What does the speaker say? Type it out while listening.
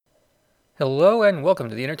Hello and welcome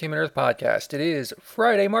to the Entertainment Earth Podcast. It is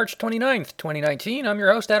Friday, March 29th, 2019. I'm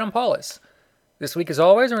your host, Adam Paulus. This week, as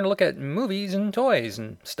always, we're going to look at movies and toys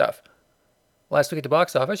and stuff. Last week at the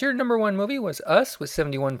box office, your number one movie was Us with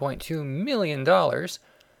 $71.2 million.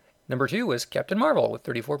 Number two was Captain Marvel with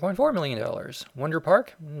 $34.4 million. Wonder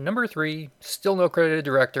Park, number three, still no credited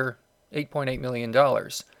director, $8.8 million.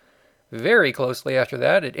 Very closely after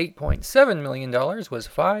that, at $8.7 million, was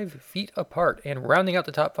 5 Feet Apart. And rounding out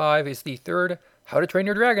the top five is the third How to Train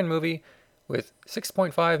Your Dragon movie with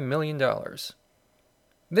 $6.5 million.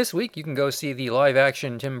 This week, you can go see the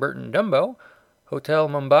live-action Tim Burton Dumbo, Hotel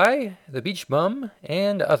Mumbai, The Beach Bum,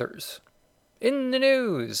 and others. In the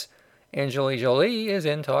news, Angelina Jolie is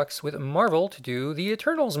in talks with Marvel to do the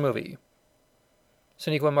Eternals movie.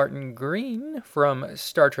 Sonequa Martin Green from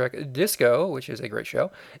Star Trek Disco, which is a great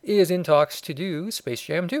show, is in talks to do Space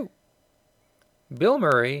Jam 2. Bill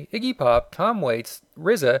Murray, Iggy Pop, Tom Waits,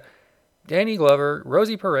 RZA, Danny Glover,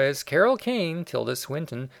 Rosie Perez, Carol Kane, Tilda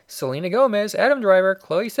Swinton, Selena Gomez, Adam Driver,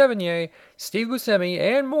 Chloe Sevigny, Steve Buscemi,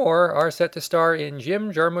 and more are set to star in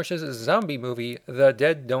Jim Jarmusch's zombie movie, The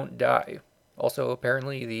Dead Don't Die. Also,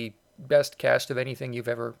 apparently, the best cast of anything you've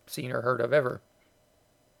ever seen or heard of ever.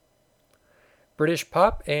 British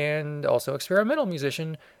pop and also experimental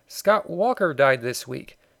musician Scott Walker died this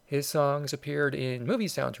week. His songs appeared in movie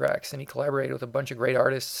soundtracks, and he collaborated with a bunch of great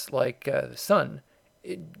artists like The Sun.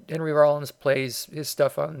 Henry Rollins plays his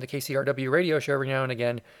stuff on the KCRW radio show every now and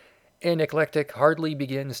again, and eclectic hardly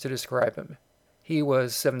begins to describe him. He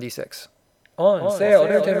was 76. On sale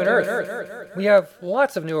at Entertainment Earth. We have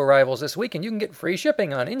lots of new arrivals this week, and you can get free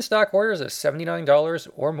shipping on in-stock orders of $79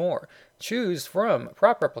 or more. Choose from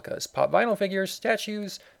prop replicas, pop vinyl figures,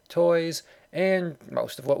 statues, toys, and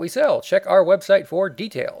most of what we sell. Check our website for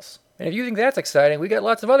details. And if you think that's exciting, we got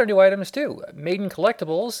lots of other new items too. Maiden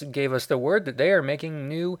Collectibles gave us the word that they are making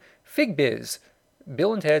new Fig Biz,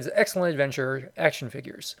 Bill and Ted's Excellent Adventure action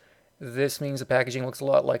figures. This means the packaging looks a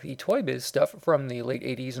lot like the Toy Biz stuff from the late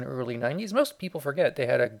 80s and early 90s. Most people forget they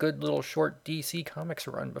had a good little short DC Comics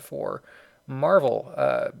run before Marvel,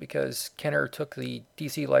 because Kenner took the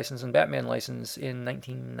DC license and Batman license in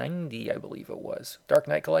 1990, I believe it was. Dark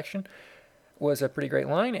Knight Collection was a pretty great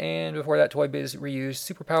line, and before that, Toy Biz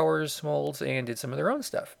reused Superpowers molds and did some of their own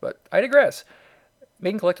stuff. But I digress.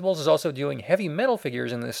 Maiden Collectibles is also doing heavy metal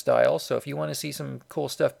figures in this style, so if you want to see some cool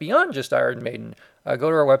stuff beyond just Iron Maiden, go to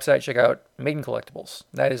our website, check out Maiden Collectibles.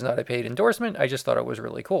 That is not a paid endorsement, I just thought it was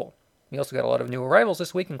really cool. We also got a lot of new arrivals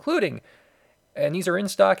this week, including, and these are in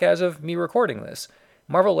stock as of me recording this,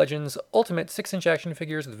 Marvel Legends Ultimate 6-inch action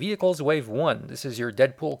figures with Vehicles Wave 1. This is your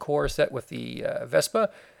Deadpool core set with the Vespa,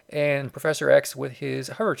 and Professor X with his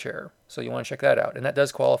hover chair, so you want to check that out, and that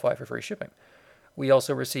does qualify for free shipping. We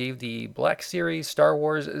also received the Black Series Star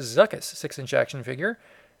Wars Zuckuss 6-inch action figure,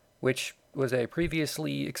 which was a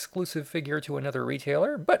previously exclusive figure to another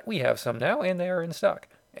retailer, but we have some now, and they are in stock.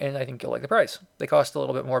 And I think you'll like the price. They cost a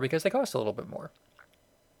little bit more because they cost a little bit more.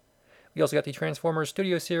 We also got the Transformers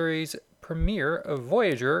Studio Series Premiere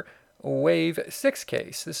Voyager Wave 6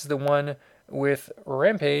 case. This is the one with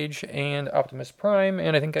Rampage and Optimus Prime,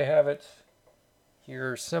 and I think I have it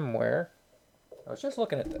here somewhere. I was just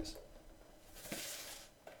looking at this.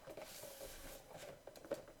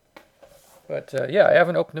 But yeah, I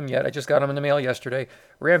haven't opened them yet. I just got them in the mail yesterday.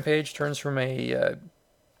 Rampage turns from a,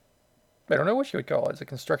 I don't know what you would call it. It's a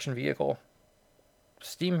construction vehicle.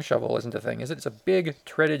 Steam shovel isn't a thing, is it? It's a big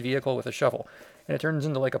treaded vehicle with a shovel. And it turns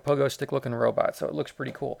into like a pogo stick looking robot, so it looks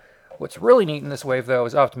pretty cool. What's really neat in this wave, though,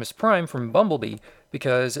 is Optimus Prime from Bumblebee,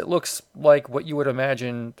 because it looks like what you would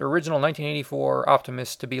imagine the original 1984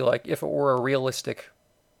 Optimus to be like if it were a realistic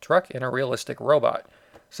truck and a realistic robot.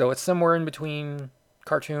 So it's somewhere in between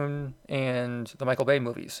cartoon and the Michael Bay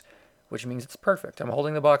movies, which means it's perfect. I'm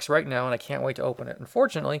holding the box right now, and I can't wait to open it.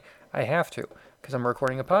 Unfortunately, I have to, because I'm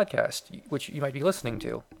recording a podcast, which you might be listening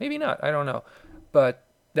to. Maybe not, I don't know. But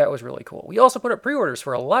that was really cool. We also put up pre-orders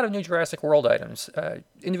for a lot of new Jurassic World items,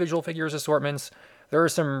 individual figures assortments. There are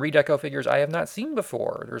some redeco figures I have not seen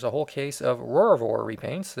before. There's a whole case of Roarvor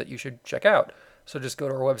repaints that you should check out. So just go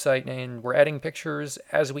to our website, and we're adding pictures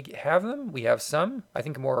as we have them. We have some. I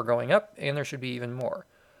think more are going up, and there should be even more.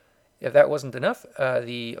 If that wasn't enough,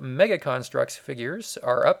 the Mega Construx figures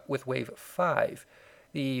are up with Wave 5.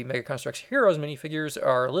 The Mega Construx Heroes minifigures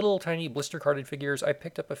are little tiny blister-carded figures. I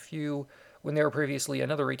picked up a few when they were previously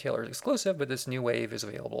another retailer's exclusive, but this new wave is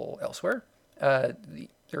available elsewhere.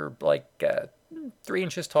 They're like 3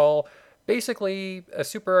 inches tall, basically a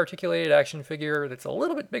super articulated action figure that's a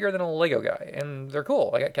little bit bigger than a Lego guy, and they're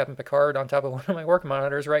cool. I got Captain Picard on top of one of my work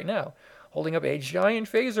monitors right now, holding up a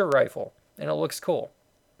giant phaser rifle, and it looks cool.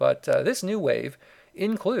 But this new wave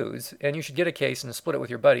includes, and you should get a case and split it with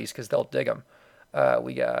your buddies because they'll dig them.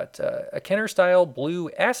 We got a Kenner-style blue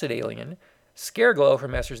acid alien, Scareglow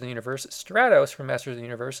from Masters of the Universe, Stratos from Masters of the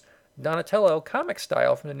Universe, Donatello comic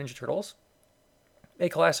style from the Ninja Turtles, a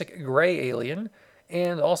classic gray alien,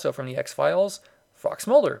 and also from the X-Files, Fox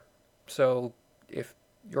Mulder. So if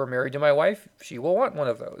you're married to my wife, she will want one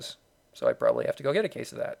of those. So I probably have to go get a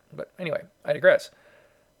case of that. But anyway, I digress.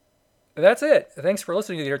 That's it. Thanks for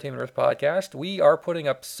listening to the Entertainment Earth podcast. We are putting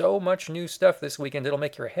up so much new stuff this weekend, it'll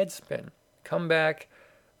make your head spin. Come back,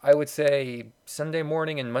 I would say Sunday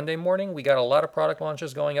morning and Monday morning. We got a lot of product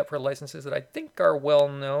launches going up for licenses that I think are well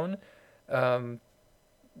known.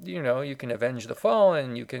 You can Avenge the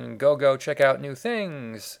Fallen. You can go check out new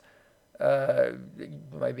things. Am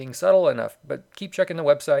I being subtle enough? But keep checking the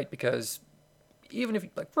website because even if,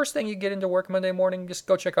 first thing you get into work Monday morning, just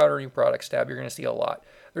go check out our new products tab. You're going to see a lot.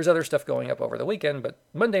 There's other stuff going up over the weekend, but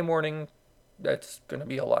Monday morning, that's going to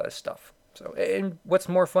be a lot of stuff. So, and what's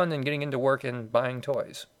more fun than getting into work and buying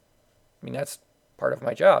toys? I mean, that's part of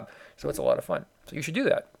my job, so it's a lot of fun. So you should do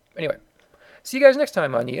that. Anyway, see you guys next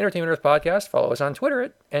time on the Entertainment Earth podcast. Follow us on Twitter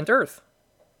at EntEarth.